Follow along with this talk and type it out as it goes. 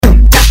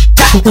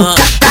Ô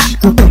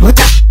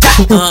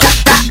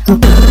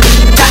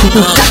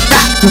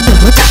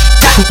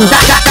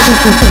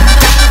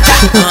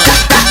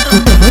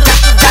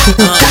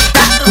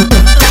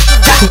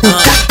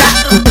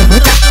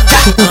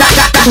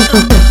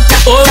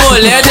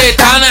mulher,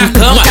 deitar na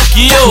cama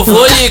que eu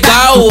vou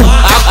ligar o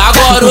ar.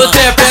 Agora o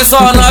tempo é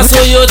só nosso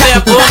e o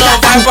tempo não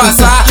vai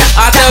passar.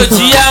 Até o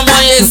dia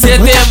amanhecer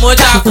tem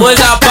muita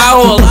coisa pra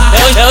rolar.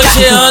 É o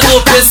Jean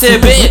do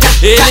PCB,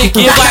 ele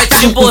que vai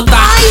te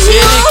botar.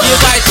 Ele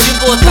que vai te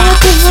botar,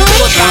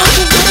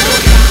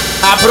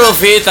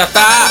 Aproveita,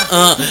 tá?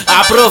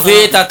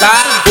 Aproveita,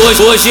 tá?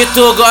 Hoje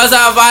tu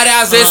goza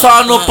várias vezes,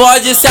 só não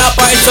pode se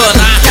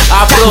apaixonar.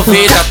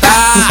 Aproveita,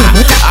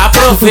 tá?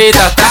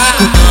 Aproveita, tá?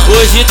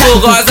 Hoje tu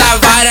goza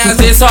várias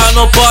vezes, só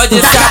não pode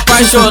se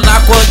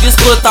apaixonar. Quando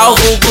escutar o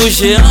vulgo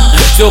Jean,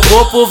 seu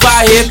corpo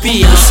vai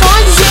arrepiar. Só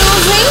Jean,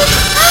 vem.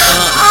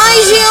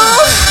 Ai, Jean.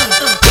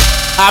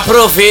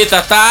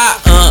 Aproveita, tá?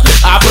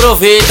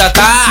 Aproveita,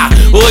 tá?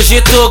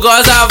 Hoje tu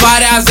goza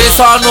várias vezes,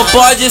 só não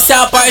pode se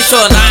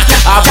apaixonar.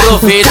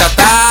 Aproveita,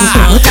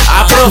 tá?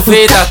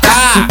 Aproveita,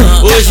 tá?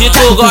 Hoje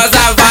tu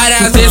goza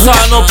várias vezes,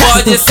 só não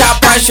pode se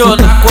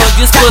apaixonar.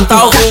 Quando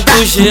escutar o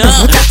vulgo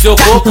Jean, seu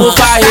corpo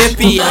vai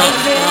arrepiar.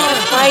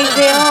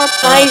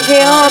 Vai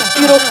Jean,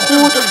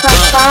 pirocudo,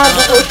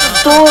 safado,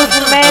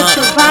 gostoso, mete,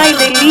 vai,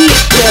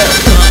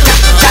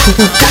 delícia.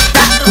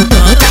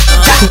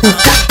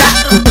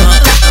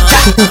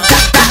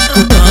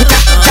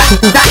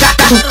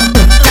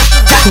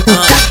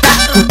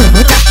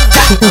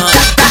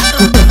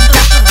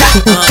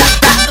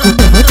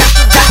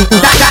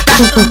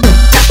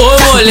 Ô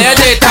mulher,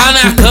 deitar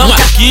na cama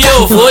que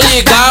eu vou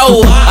ligar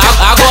o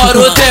ar. Agora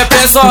o tempo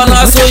é só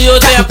nosso e o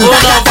tempo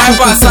não vai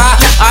passar.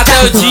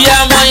 Até o dia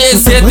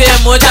amanhecer tem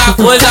muita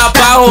coisa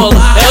pra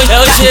rolar. É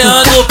o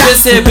Jean do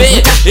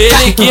PCB,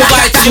 ele que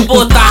vai te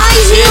botar.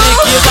 Ele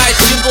que vai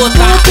te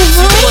botar,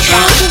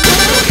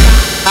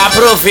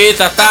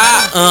 Aproveita,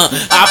 tá?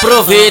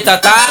 Aproveita,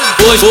 tá?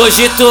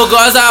 Hoje tu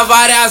goza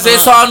várias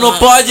vezes, só não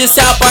pode se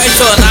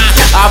apaixonar.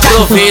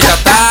 Aproveita,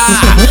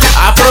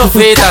 tá?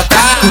 Aproveita,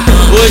 tá?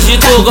 Hoje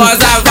tu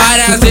goza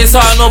várias vezes,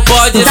 só não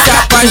pode se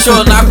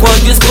apaixonar.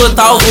 Quando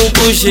escutar o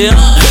vulgo Jean,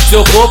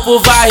 seu corpo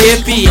vai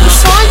arrepiar.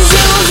 Só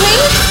Jean, vem.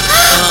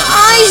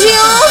 Ai,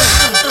 Jean.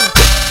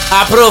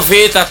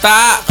 Aproveita,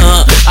 tá?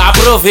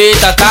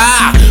 Aproveita,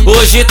 tá?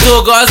 Hoje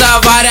tu goza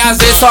várias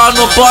vezes, só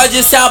não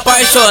pode se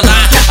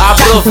apaixonar.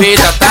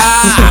 Aproveita,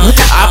 tá?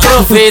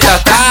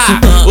 Aproveita, tá?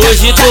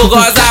 Hoje tu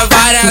goza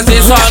várias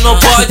vezes, só não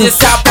pode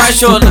se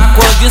apaixonar.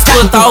 Quando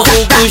escutar o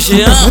vulgo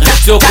Jean,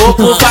 seu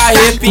corpo vai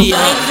arrepiar.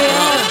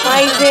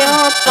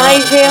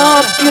 Vai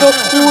Jean,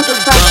 pirocudo,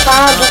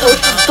 safado,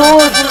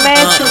 gostoso,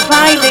 mete,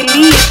 vai,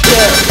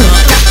 delícia.